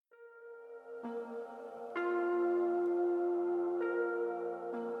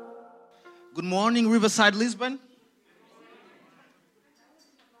Good morning, Riverside, Lisbon.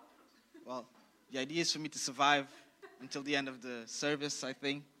 Well, the idea is for me to survive until the end of the service, I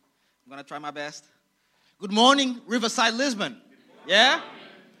think. I'm going to try my best. Good morning, Riverside, Lisbon. Yeah?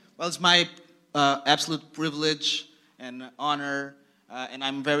 Well, it's my absolute privilege and honor, and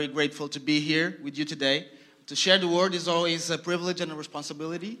I'm very grateful to be here with you today. To share the word is always a privilege and a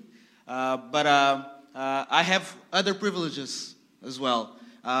responsibility, but I have other privileges as well.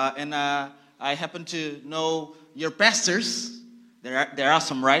 And I happen to know your pastors. They're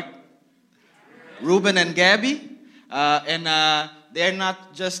awesome, right? Ruben and Gabby. And they're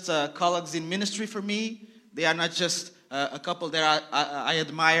not just colleagues in ministry for me. They are not just a couple that I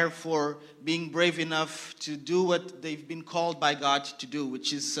admire for being brave enough to do what they've been called by God to do,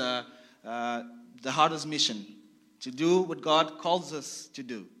 which is the hardest mission, to do what God calls us to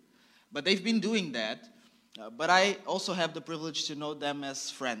do. But they've been doing that. But I also have the privilege to know them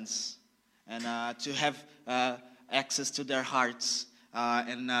as friends and to have access to their hearts.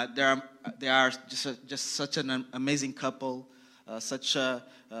 And they are just such an amazing couple, such a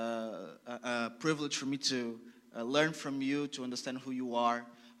privilege for me to learn from you, to understand who you are.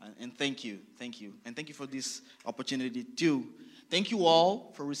 And thank you. And thank you for this opportunity too. Thank you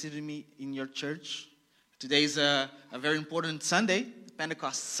all for receiving me in your church. Today is a very important Sunday,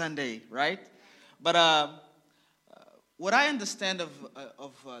 Pentecost Sunday, right? But what I understand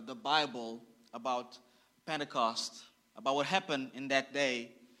of the Bible about Pentecost, about what happened in that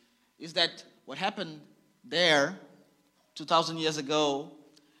day, is that what happened there 2,000 years ago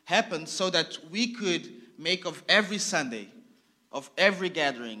happened so that we could make of every Sunday, of every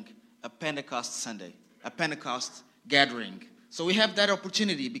gathering, a Pentecost Sunday, a Pentecost gathering. So we have that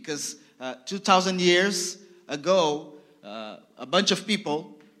opportunity because 2,000 years ago, a bunch of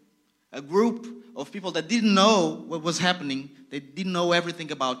people, a group of people that didn't know what was happening, they didn't know everything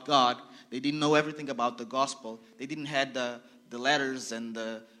about God, they didn't know everything about the gospel, they didn't have the letters and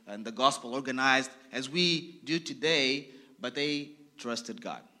the gospel organized as we do today, but they trusted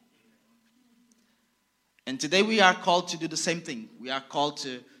God. And today we are called to do the same thing. We are called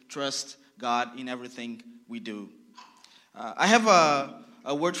to trust God in everything we do. I have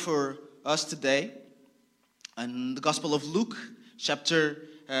a word for us today in the Gospel of Luke, chapter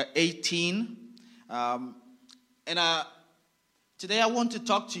 18. Today I want to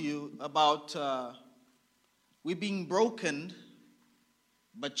talk to you about we being broken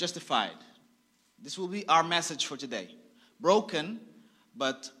but justified. This will be our message for today. Broken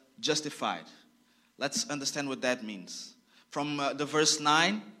but justified. Let's understand what that means. From the verse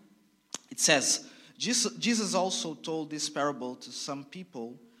 9, it says, Jesus also told this parable to some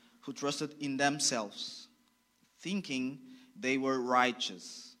people who trusted in themselves, thinking they were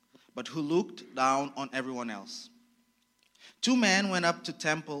righteous, but who looked down on everyone else. 2 men went up to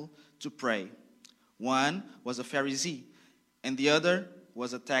temple to pray. One was a Pharisee, and the other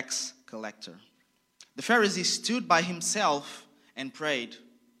was a tax collector. The Pharisee stood by himself and prayed,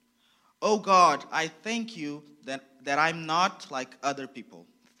 "Oh God, I thank you that I'm not like other people,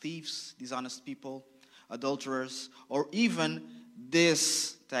 thieves, dishonest people, adulterers, or even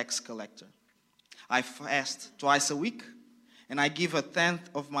this tax collector. I fast twice a week, and I give 1/10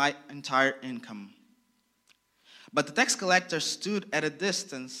 of my entire income." But the tax collector stood at a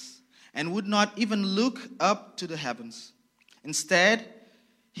distance and would not even look up to the heavens. Instead,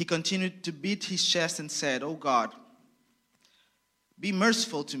 he continued to beat his chest and said, "Oh God, be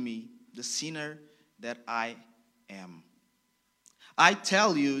merciful to me, the sinner that I am." I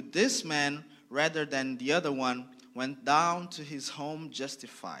tell you, this man, rather than the other one, went down to his home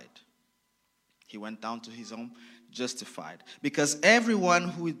justified. He went down to his home justified. Because everyone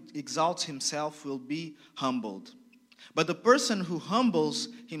who exalts himself will be humbled, but the person who humbles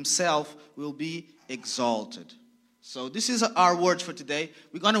himself will be exalted. So this is our word for today.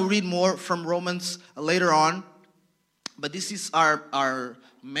 We're going to read more from Romans later on, but this is our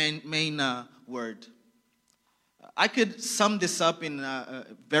main word. I could sum this up in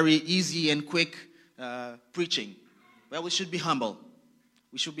very easy and quick preaching. Well, we should be humble.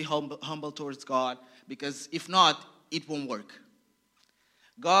 We should be humble towards God, because if not, it won't work.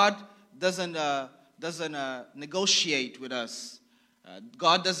 God doesn't negotiate with us.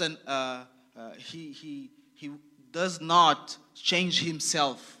 God doesn't. He does not change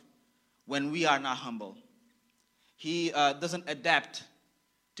himself when we are not humble. He doesn't adapt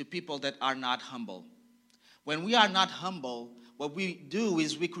to people that are not humble. When we are not humble, what we do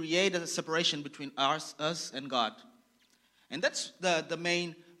is we create a separation between us and God. And that's the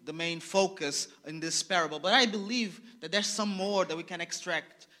main focus in this parable. But I believe that there's some more that we can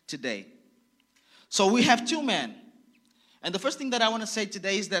extract today. So we have 2 men. And the first thing that I want to say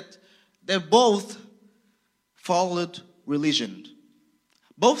today is that They both followed religion.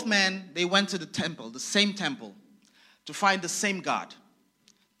 Both men, they went to the temple, the same temple, to find the same God,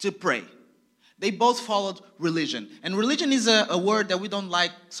 to pray. They both followed religion. And religion is a word that we don't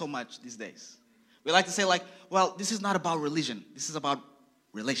like so much these days. We like to say like, well, this is not about religion. This is about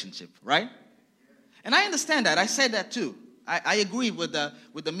relationship, right? And I understand that. I said that too. I agree with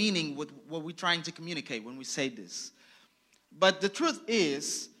the meaning, with what we're trying to communicate when we say this. But the truth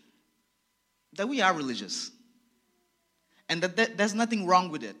is that we are religious. And that there's nothing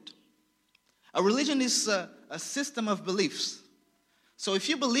wrong with it. A religion is a system of beliefs. So if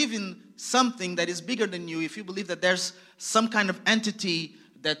you believe in something that is bigger than you, if you believe that there's some kind of entity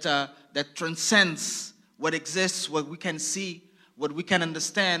that transcends what exists, what we can see, what we can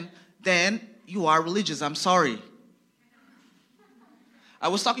understand, then you are religious. I'm sorry. I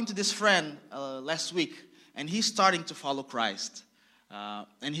was talking to this friend last week, and he's starting to follow Christ.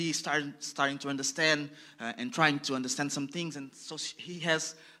 And he's starting to understand and trying to understand some things. And so he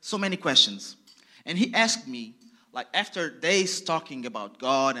has so many questions. And he asked me, like after days talking about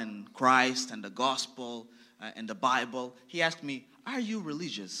God and Christ and the gospel and the Bible, he asked me, are you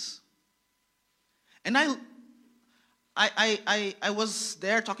religious? And I was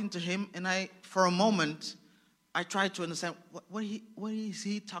there talking to him, and for a moment, I tried to understand, what is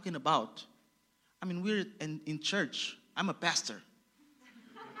he talking about? I mean, we're in church. I'm a pastor.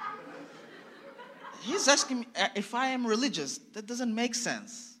 He's asking me if I am religious. That doesn't make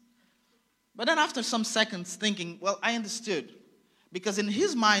sense. But then after some seconds thinking, well, I understood. Because in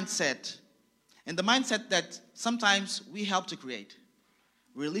his mindset, and the mindset that sometimes we help to create,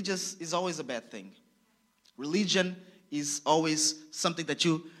 religious is always a bad thing. Religion is always something that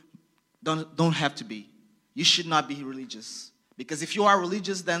you don't have to be. You should not be religious. Because if you are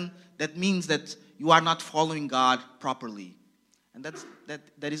religious, then that means that you are not following God properly. And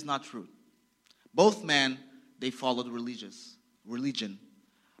that is not true. Both men, they followed religion.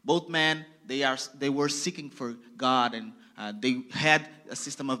 Both men, they were seeking for God, and they had a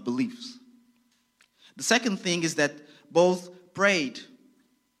system of beliefs. The second thing is that both prayed.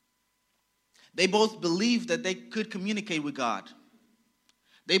 They both believed that they could communicate with God.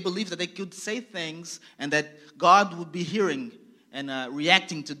 They believed that they could say things and that God would be hearing and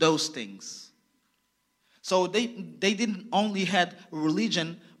reacting to those things. So they didn't only had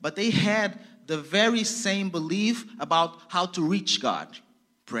religion, but they had the very same belief about how to reach God,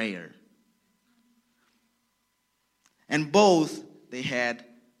 prayer. And both, they had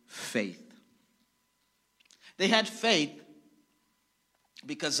faith. They had faith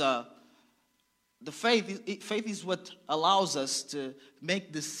because the faith is what allows us to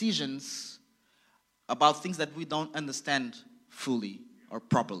make decisions about things that we don't understand fully or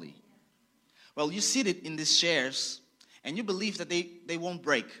properly. Well, you sit it in these chairs, and you believe that they won't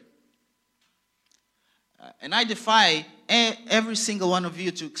break. And I defy every single one of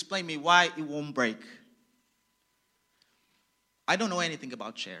you to explain me why it won't break. I don't know anything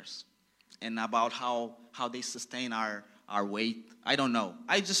about chairs and about how they sustain our weight. I don't know.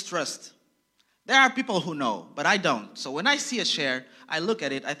 I just trust. There are people who know, but I don't. So when I see a chair, I look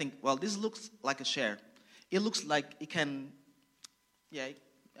at it, I think, well, this looks like a chair. It looks like it can,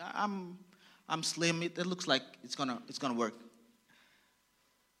 I'm slim. It looks like it's gonna work.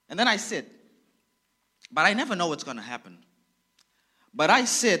 And then I sit. But I never know what's going to happen. But I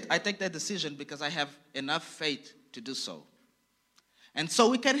take that decision because I have enough faith to do so. And so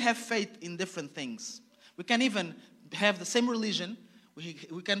we can have faith in different things. We can even have the same religion.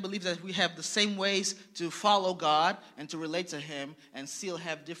 We can believe that we have the same ways to follow God and to relate to Him, and still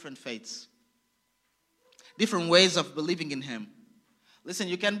have different faiths. Different ways of believing in Him. Listen,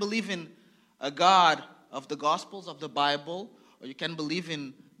 you can believe in a God of the Gospels, of the Bible, or you can believe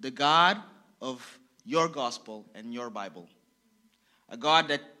in the God of your gospel and your Bible. A God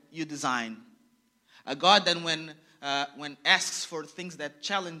that you design. A God that when asks for things that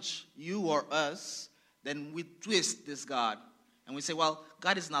challenge you or us, then we twist this God. And we say, well,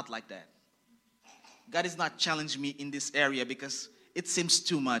 God is not like that. God is not challenging me in this area because it seems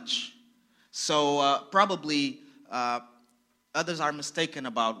too much. So probably others are mistaken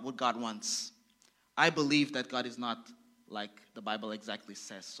about what God wants. I believe that God is not like the Bible exactly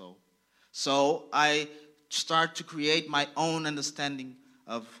says so. So I start to create my own understanding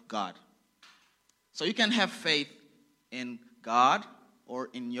of God. So you can have faith in God or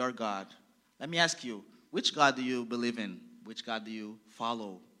in your God. Let me ask you, which God do you believe in? Which God do you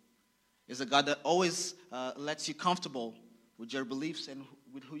follow? Is a God that always lets you comfortable with your beliefs and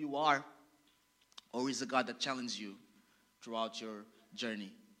with who you are? Or is a God that challenges you throughout your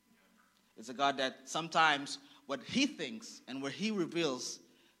journey? It's a God that sometimes what He thinks and what He reveals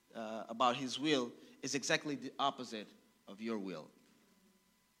about His will is exactly the opposite of your will.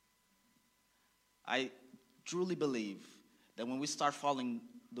 I truly believe that when we start following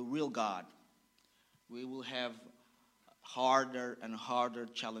the real God, we will have harder and harder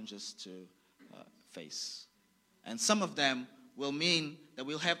challenges to face. And some of them will mean that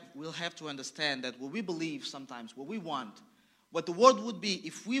we'll have to understand that what we believe sometimes, what we want, what the world would be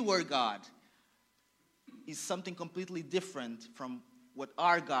if we were God, is something completely different from what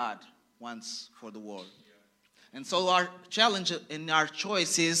our God wants for the world. And so our challenge and our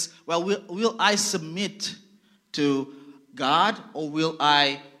choice is, well, will I submit to God, or will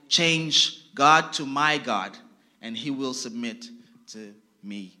I change God to my God and He will submit to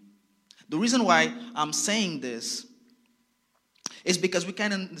me? The reason why I'm saying this is because we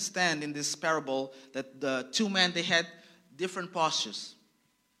can understand in this parable that the two men, they had different postures.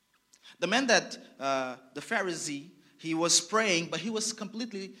 The man that, the Pharisee, he was praying, but he was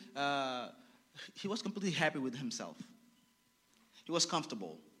completely happy with himself. He was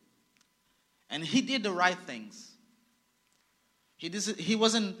comfortable. And he did the right things. He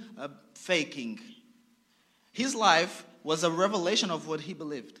wasn't faking. His life was a revelation of what he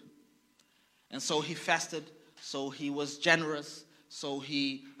believed. And so he fasted, so he was generous, so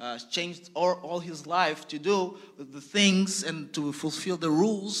he changed all his life to do the things and to fulfill the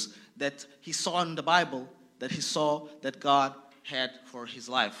rules that he saw in the Bible, that he saw that God had for his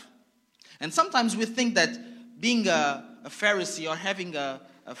life. And sometimes we think that being a Pharisee or having a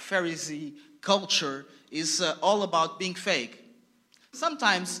Pharisee culture is all about being fake.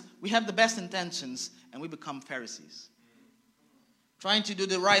 Sometimes we have the best intentions and we become Pharisees. Trying to do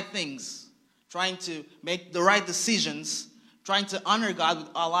the right things, trying to make the right decisions, trying to honor God with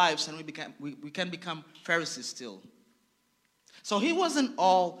our lives, and we can become Pharisees still. So he wasn't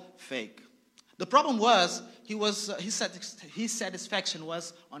all fake. The problem was his satisfaction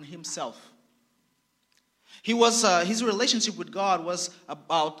was on himself. His relationship with God was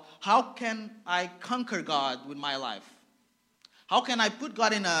about, how can I conquer God with my life? How can I put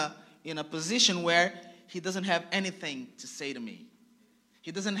God in a position where He doesn't have anything to say to me?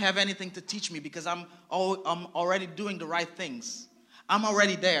 He doesn't have anything to teach me because I'm already doing the right things. I'm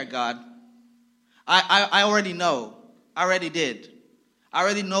already there, God. I already know. I already did. I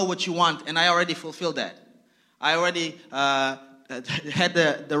already know what you want, and I already fulfilled that. I already had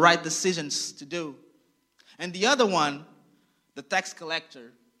the right decisions to do. And the other one, the tax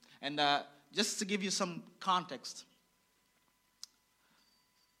collector, and just to give you some context,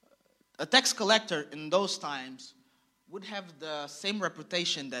 a tax collector in those times would have the same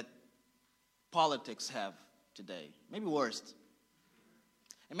reputation that politics have today, maybe worse.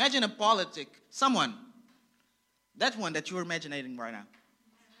 Imagine a someone, that one that you're imagining right now,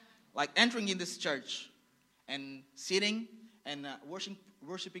 like entering in this church and sitting and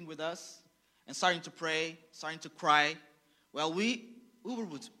worshiping with us and starting to pray, starting to cry. Well, we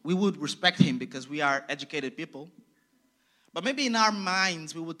would respect him because we are educated people. But maybe in our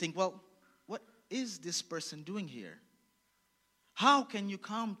minds we would think, well, what is this person doing here? How can you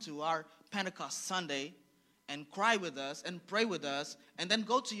come to our Pentecost Sunday and cry with us and pray with us and then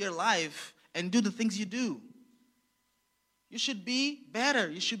go to your life and do the things you do? You should be better.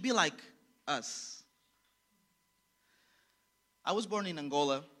 You should be like us. I was born in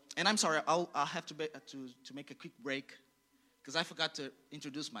Angola, and I'm sorry, I'll have to make a quick break because I forgot to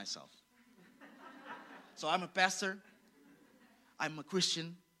introduce myself. So I'm a pastor. I'm a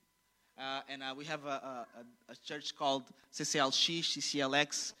Christian. And we have a church called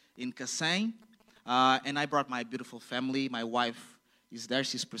CCLX in Cacém. And I brought my beautiful family. My wife is there.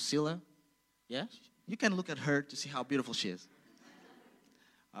 She's Priscilla. Yeah? You can look at her to see how beautiful she is.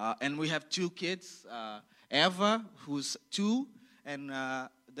 And we have two kids. Eva, who's 2, and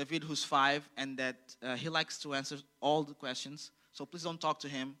David, who's 5. And that he likes to answer all the questions. So please don't talk to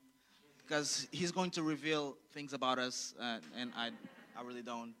him, because he's going to reveal things about us. And I really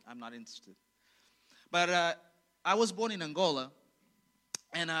don't. I'm not interested. But I was born in Angola.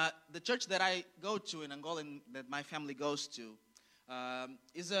 And the church that I go to in Angola, and that my family goes to,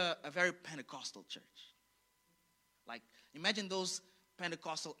 is a very Pentecostal church. Like, imagine those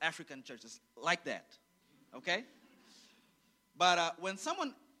Pentecostal African churches, like that, okay? But when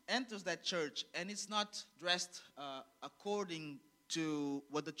someone enters that church and it's not dressed according to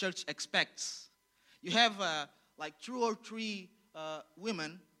what the church expects, you have like 2 or 3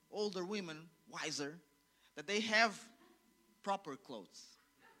 women, older women, wiser, that they have proper clothes.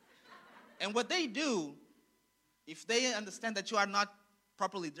 And what they do, if they understand that you are not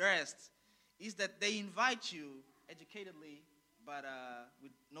properly dressed, is that they invite you educatedly, but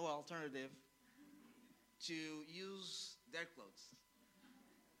with no alternative, to use their clothes.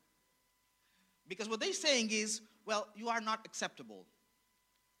 Because what they're saying is, well, you are not acceptable.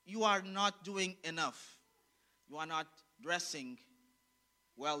 You are not doing enough. You are not dressing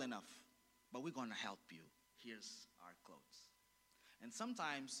well enough. But we're going to help you. Here's our clothes. And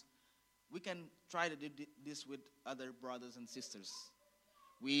sometimes we can try to do this with other brothers and sisters.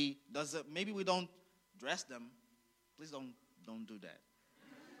 Maybe we don't dress them. Please don't do that.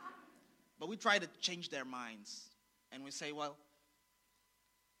 But we try to change their minds. And we say, well,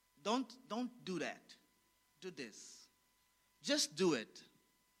 don't do that. Do this. Just do it.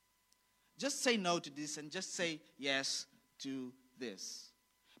 Just say no to this and just say yes to this.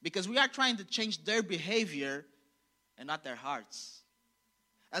 Because we are trying to change their behavior and not their hearts.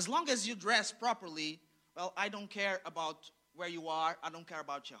 As long as you dress properly, well, I don't care about where you are. I don't care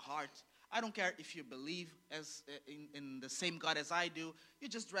about your heart. I don't care if you believe in the same God as I do. You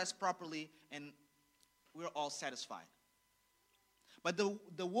just dress properly and we're all satisfied. But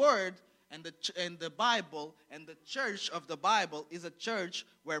the Word and the Bible and the church of the Bible is a church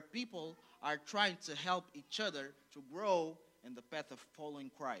where people are trying to help each other to grow in the path of following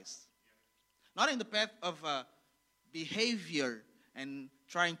Christ. Not in the path of behavior and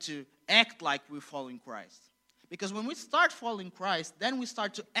trying to act like we're following Christ. Because when we start following Christ, then we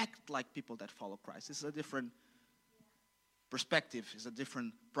start to act like people that follow Christ. It's a different perspective. It's a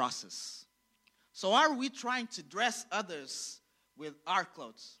different process. So are we trying to dress others with our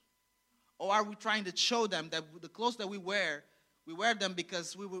clothes? Or are we trying to show them that the clothes that we wear them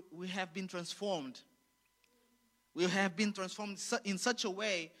because we have been transformed? We have been transformed in such a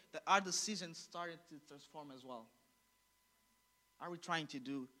way that our decisions started to transform as well. Are we trying to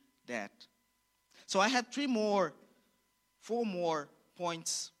do that? So I had 4 more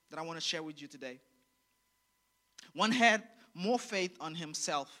points that I want to share with you today. One had more faith on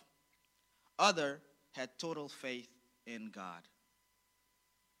himself. Other had total faith in God.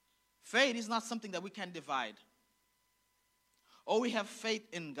 Faith is not something that we can divide. Or we have faith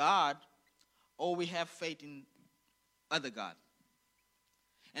in God, or we have faith in other God.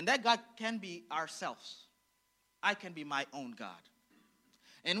 And that God can be ourselves. I can be my own God.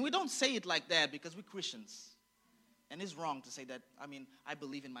 And we don't say it like that because we're Christians. And it's wrong to say that, I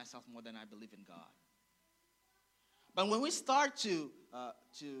believe in myself more than I believe in God. But when we start to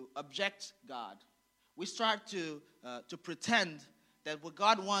object God, we start to pretend that what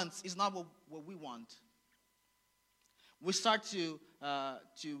God wants is not what we want. We start to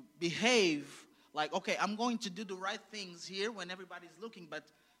behave like, okay, I'm going to do the right things here when everybody's looking,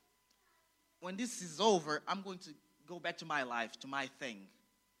 but when this is over, I'm going to go back to my life, to my thing.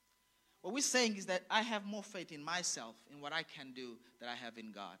 What we're saying is that I have more faith in myself, in what I can do, than I have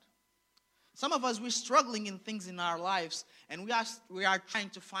in God. Some of us, we're struggling in things in our lives, and we are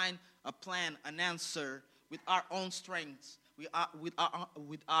trying to find a plan, an answer with our own strengths,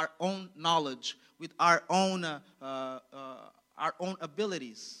 with our own knowledge, with our own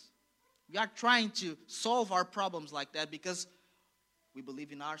abilities. We are trying to solve our problems like that because we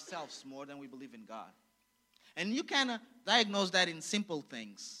believe in ourselves more than we believe in God. And you can diagnose that in simple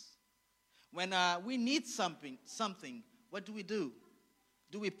things. When we need something, what do?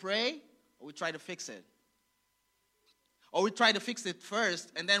 Do we pray or we try to fix it? Or we try to fix it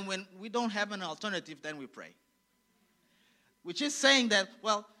first, and then when we don't have an alternative, then we pray. Which is saying that,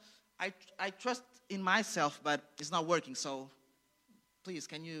 well, I trust in myself, but it's not working, so please,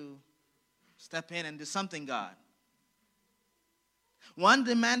 can you step in and do something, God? One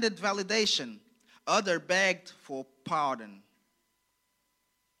demanded validation, other begged for pardon.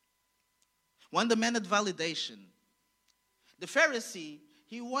 One demanded validation. The Pharisee,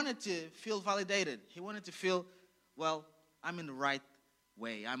 he wanted to feel validated. He wanted to feel, well, I'm in the right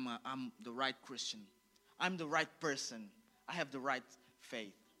way. I'm the right Christian. I'm the right person. I have the right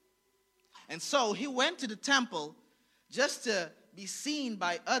faith. And so he went to the temple just to be seen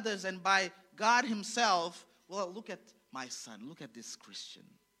by others and by God himself. Well, look at my son. Look at this Christian.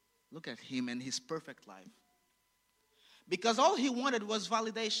 Look at him and his perfect life. Because all he wanted was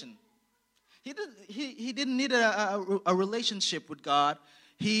validation. He didn't need a relationship with God.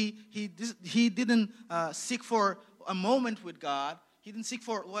 He didn't seek for a moment with God. He didn't seek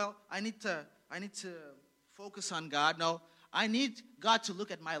for, well, I need to focus on God. No, I need God to look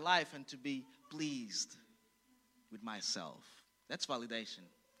at my life and to be pleased with myself. That's validation.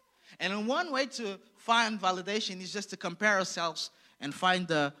 And one way to find validation is just to compare ourselves and find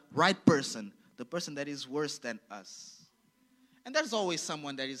the right person, the person that is worse than us. And there's always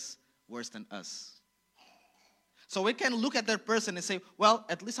someone that is worse than us. So we can look at that person and say, well,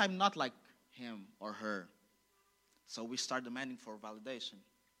 at least I'm not like him or her. So we start demanding for validation.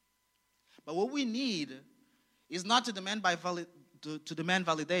 But what we need is not to demand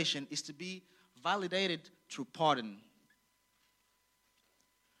validation, is to be validated through pardon,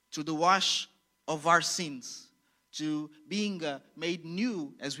 to the wash of our sins, to being made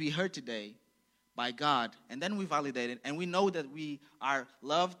new, as we heard today, by God. And then we validate it, and we know that we are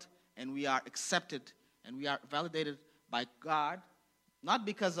loved, and we are accepted, and we are validated by God, not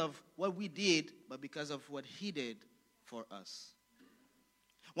because of what we did, but because of what He did for us.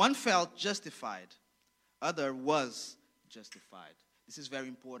 One felt justified, other was justified. This is very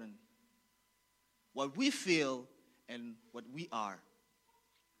important. What we feel and what we are.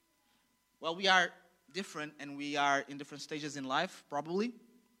 Well, we are different, and we are in different stages in life, probably.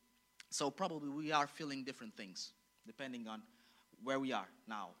 So probably we are feeling different things, depending on where we are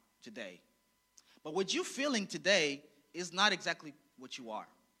now, today. But what you're feeling today is not exactly what you are.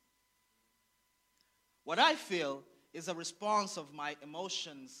 What I feel is a response of my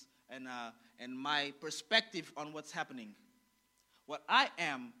emotions and my perspective on what's happening. What I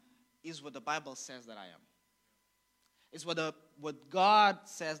am is what the Bible says that I am. It's what God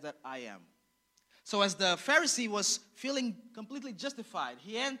says that I am. So as the Pharisee was feeling completely justified,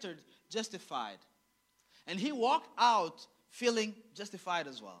 he entered justified. And he walked out feeling justified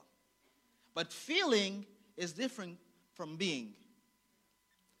as well. But feeling is different from being.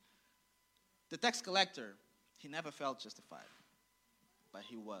 The tax collector, he never felt justified, but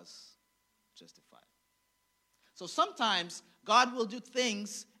he was justified. So sometimes God will do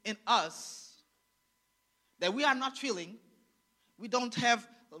things in us that we are not feeling. We don't have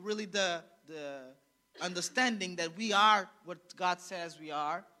really the understanding that we are what God says we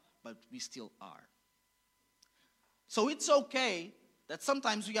are, but we still are. So it's okay that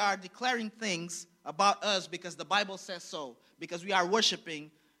sometimes we are declaring things about us because the Bible says so, because we are worshiping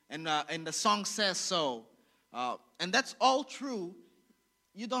and the song says so. And that's all true.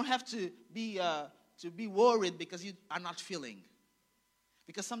 You don't have to be worried because you are not feeling.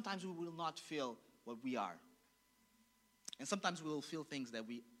 Because sometimes we will not feel what we are. And sometimes we will feel things that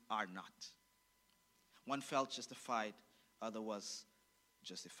we are not. One felt justified, other was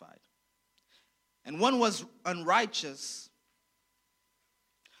justified. And one was unrighteous,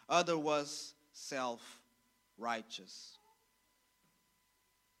 other was self-righteous.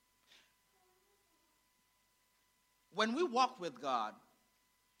 When we walk with God,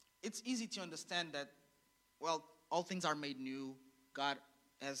 it's easy to understand that, well, all things are made new. God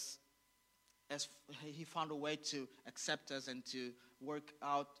has He found a way to accept us and to work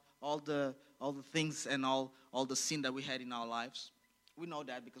out all the things and all the sin that we had in our lives. We know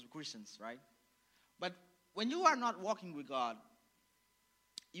that because we're Christians, right? But when you are not walking with God,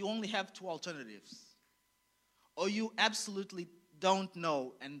 you only have two alternatives. Or you absolutely don't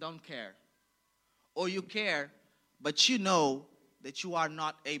know and don't care. Or you care, but you know that you are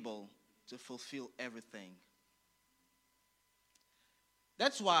not able to fulfill everything.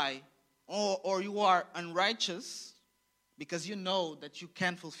 That's why, or you are unrighteous because you know that you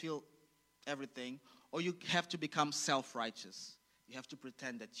can't fulfill everything, or you have to become self-righteous. You have to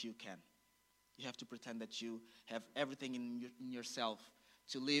pretend that you can. You have to pretend that you have everything in yourself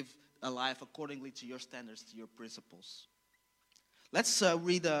to live a life accordingly to your standards, to your principles. Let's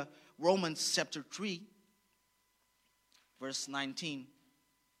read Romans chapter 3, verse 19.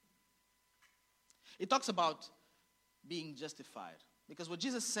 It talks about being justified. Because what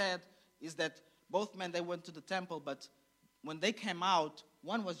Jesus said is that both men, they went to the temple, but when they came out,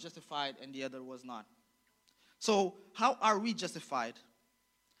 one was justified and the other was not. So how are we justified?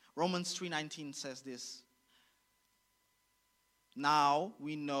 Romans 3:19 says this. Now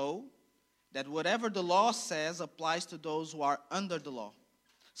we know that whatever the law says applies to those who are under the law,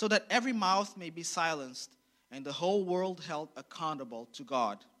 so that every mouth may be silenced and the whole world held accountable to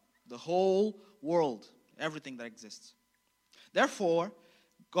God. The whole world, everything that exists. Therefore,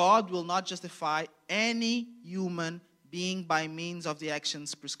 God will not justify any human being by means of the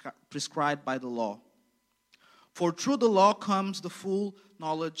actions prescribed by the law. For through the law comes the full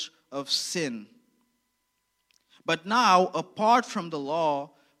knowledge of sin. But now, apart from the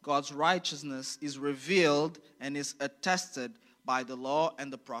law, God's righteousness is revealed and is attested by the law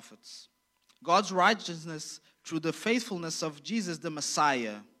and the prophets. God's righteousness through the faithfulness of Jesus the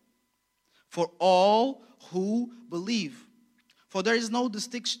Messiah for all who believe. For there is no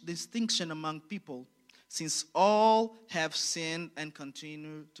distinction among people, since all have sinned and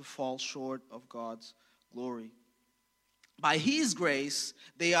continue to fall short of God's glory. By His grace,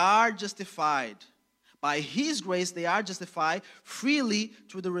 they are justified. By His grace, they are justified freely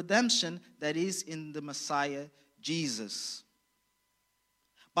through the redemption that is in the Messiah, Jesus.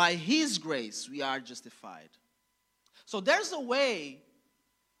 By His grace, we are justified. So there's a way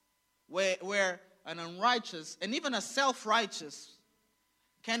where an unrighteous and even a self-righteous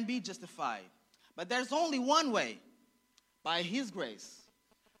can be justified. But there's only one way, by His grace,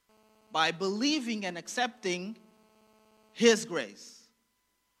 by believing and accepting His grace,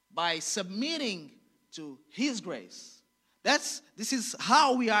 by submitting to His grace. This is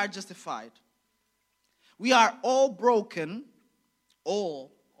how we are justified. We are all broken,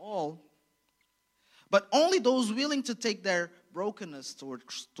 all. But only those willing to take their brokenness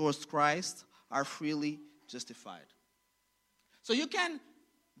towards Christ are freely justified. So you can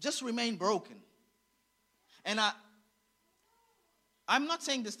just remain broken. And I'm not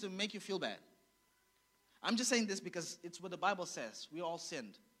saying this to make you feel bad. I'm just saying this because it's what the Bible says. We all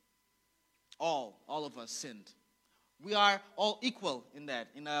sinned. All of us sinned. We are all equal in that.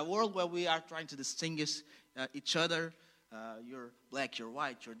 In a world where we are trying to distinguish each other, you're black, you're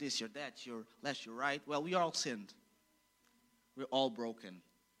white, you're this, you're that, you're left, you're right. Well, we all sinned. We're all broken.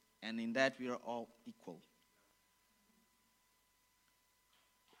 And in that, we are all equal.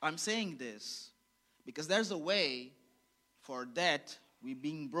 I'm saying this because there's a way for that, we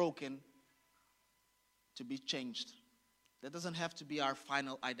being broken, to be changed. That doesn't have to be our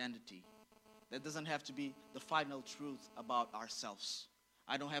final identity. That doesn't have to be the final truth about ourselves.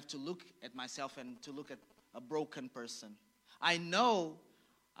 I don't have to look at myself and to look at a broken person. I know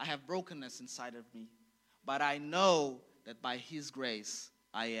I have brokenness inside of me, but I know that by His grace,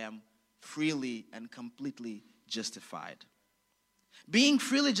 I am freely and completely justified. Being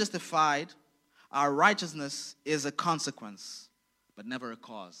freely justified, our righteousness is a consequence, but never a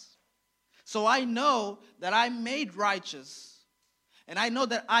cause. So I know that I'm made righteous, and I know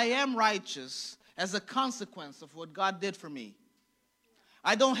that I am righteous as a consequence of what God did for me.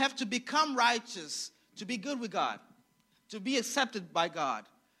 I don't have to become righteous to be good with God, to be accepted by God,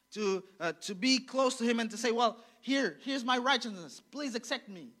 to be close to Him and to say, well, here's my righteousness. Please accept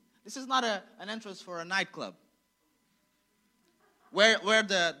me. This is not an entrance for a nightclub where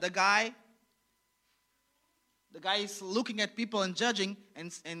the guy is looking at people and judging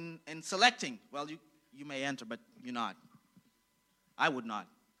and selecting. Well, you may enter, but you're not. I would not,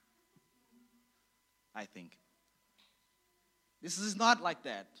 I think. This is not like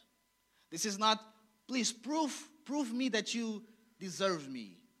that. This is not, please prove me that you deserve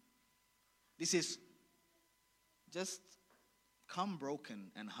me. This is just come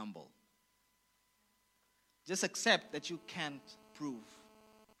broken and humble. Just accept that you can't prove.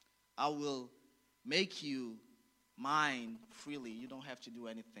 I will make you mine freely. You don't have to do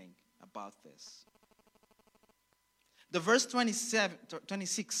anything about this. The verse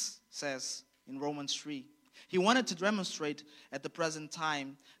 26 says in Romans 3, He wanted to demonstrate at the present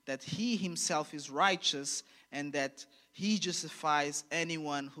time that He Himself is righteous and that He justifies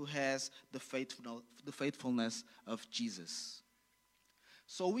anyone who has the faithfulness of Jesus.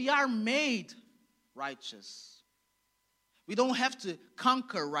 So we are made righteous. We don't have to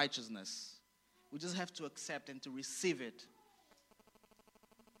conquer righteousness. We just have to accept and to receive it.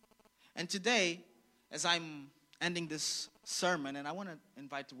 And today, as I'm ending this sermon, and I want to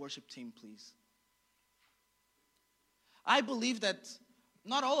invite the worship team, please. I believe that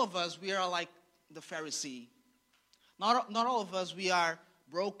not all of us, we are like the Pharisee. Not all of us, we are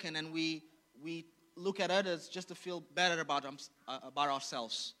broken and we look at others just to feel better about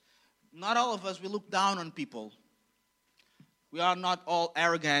ourselves. Not all of us, we look down on people. We are not all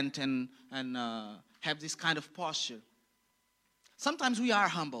arrogant and have this kind of posture. Sometimes we are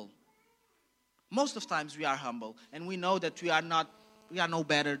humble. Most of the times we are humble, and we know that we are no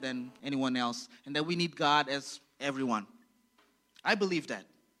better than anyone else, and that we need God as everyone. I believe that.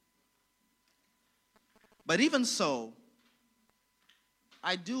 But even so,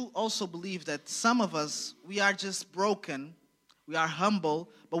 I do also believe that some of us, we are just broken, we are humble,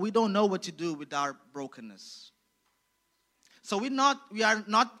 but we don't know what to do with our brokenness. So we are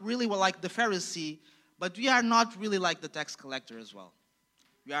not really like the Pharisee, but we are not really like the tax collector as well.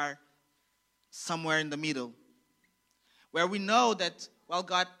 We are somewhere in the middle, where we know that, well,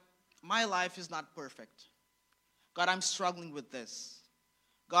 God, my life is not perfect. God, I'm struggling with this.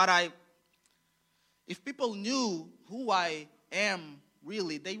 God, if people knew who I am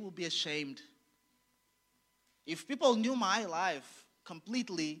really, they will be ashamed. If people knew my life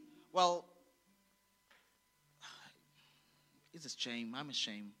completely, well, it's a shame. I'm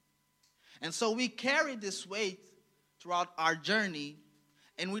ashamed. And so we carry this weight throughout our journey,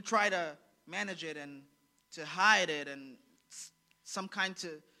 and we try to manage it and to hide it and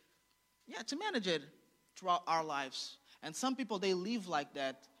to manage it throughout our lives. And some people, they live like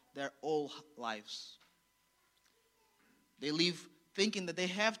that their whole lives. They live thinking that they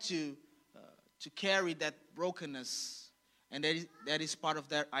have to carry that brokenness, and that is part of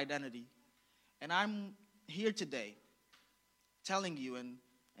their identity. And I'm here today telling you and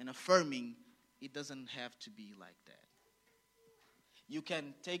affirming it doesn't have to be like that. You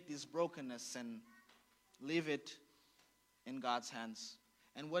can take this brokenness and leave it in God's hands.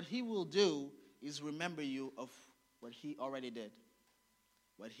 And what he will do is remember you of what he already did.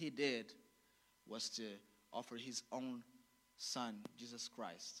 What he did was to offer his own son, Jesus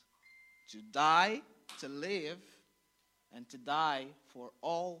Christ, to die, to live, and to die for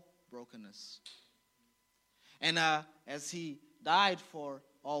all brokenness. And as he died for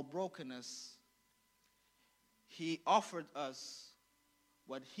all brokenness, he offered us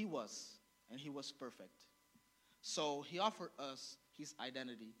what he was, and he was perfect. So he offered us his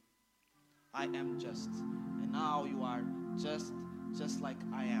identity. I am just, and now you are just like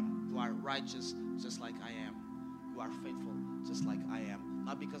I am. You are righteous just like I am. You are faithful just like I am.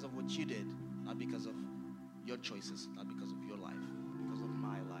 Not because of what you did, not because of your choices, not because of your life, because of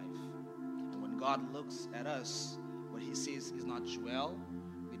my life. And when God looks at us, what he sees is not Joel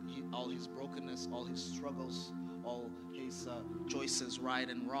with all his brokenness, all his struggles, all his choices, right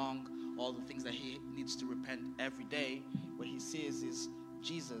and wrong, all the things that he needs to repent every day. What he sees is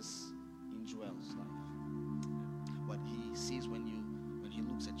Jesus in Joel's life. What he sees when he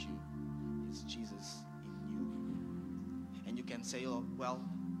looks at you is Jesus in you. And you can say, oh, well,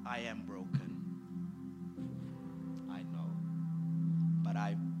 I am broken. I know. But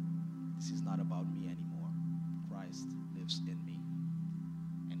this is not about me anymore. Christ lives in me.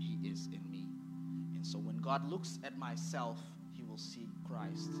 And he is in me. And so when God looks at myself, he will see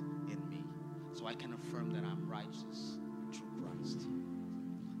Christ in me. So I can affirm that I'm righteous through Christ.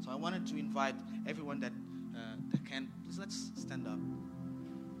 So I wanted to invite everyone that can, please let's stand up.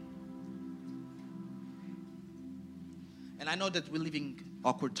 And I know that we're living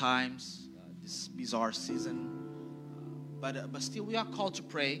awkward times, this bizarre season, but still we are called to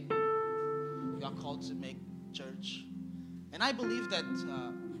pray. We are called to make church. And I believe that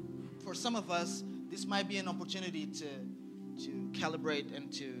for some of us, this might be an opportunity to calibrate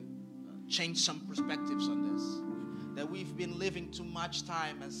and to change some perspectives on this. That we've been living too much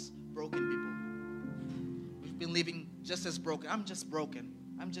time as broken people. We've been living just as broken. I'm just broken.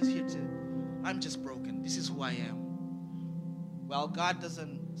 I'm just broken. This is who I am. Well, God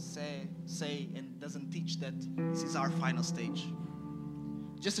doesn't say and doesn't teach that this is our final stage.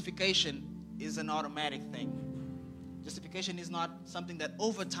 Justification is an automatic thing. Justification is not something that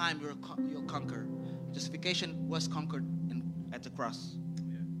over time you'll conquer. Justification was conquered at the cross.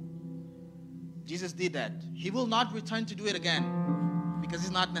 Yeah. Jesus did that. He will not return to do it again because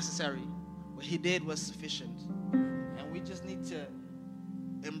it's not necessary. What he did was sufficient. And we just need to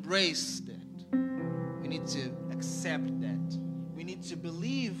embrace that. We need to accept that. We need to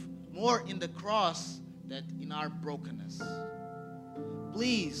believe more in the cross than in our brokenness.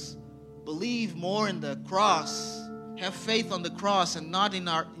 Please believe more in the cross. Have faith on the cross and not in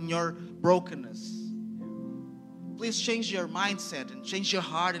your brokenness. Please change your mindset and change your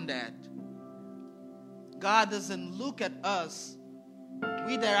heart in that. God doesn't look at us,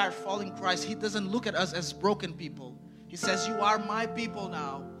 we that are following Christ, he doesn't look at us as broken people. He says, you are my people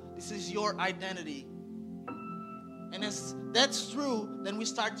now. This is your identity. And as that's true, then we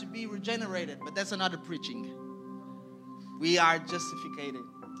start to be regenerated. But that's another preaching. We are justified.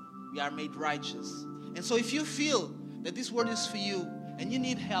 We are made righteous. And so if you feel that this word is for you and you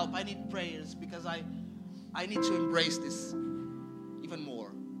need help, I need prayers because I need to embrace this even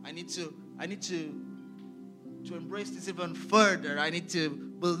more. I need to embrace this even further. I need to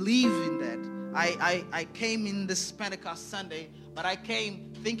believe in that. I came in this Pentecost Sunday, but I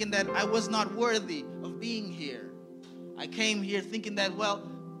came thinking that I was not worthy of being here. I came here thinking that, well,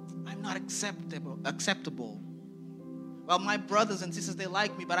 I'm not acceptable. Well, my brothers and sisters, they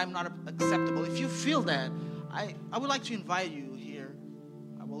like me, but I'm not acceptable. If you feel that, I would like to invite you here.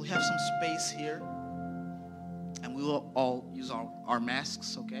 I will have some space here. And we will all use our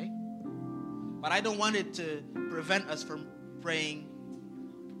masks, okay? But I don't want it to prevent us from praying.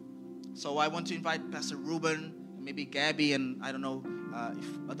 So I want to invite Pastor Ruben, and maybe Gabby, and I don't know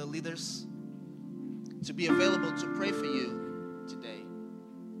if other leaders, to be available to pray for you today.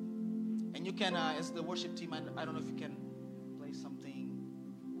 And you can, as the worship team, I don't know if you can play something.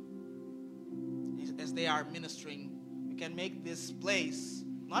 As they are ministering, we can make this place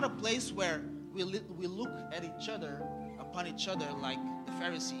not a place where we look at each other, upon each other like the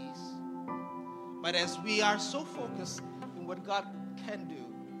Pharisees. But as we are so focused in what God can do,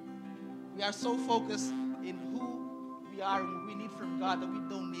 we are so focused in who we are and what we need from God that we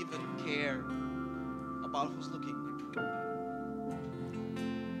don't even care about who's looking.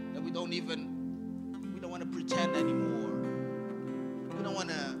 That we don't want to pretend anymore. We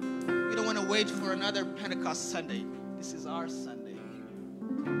don't want to wait for another Pentecost Sunday. This is our Sunday.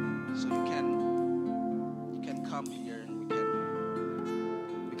 So you can come here and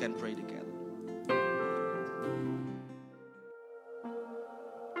we can pray together.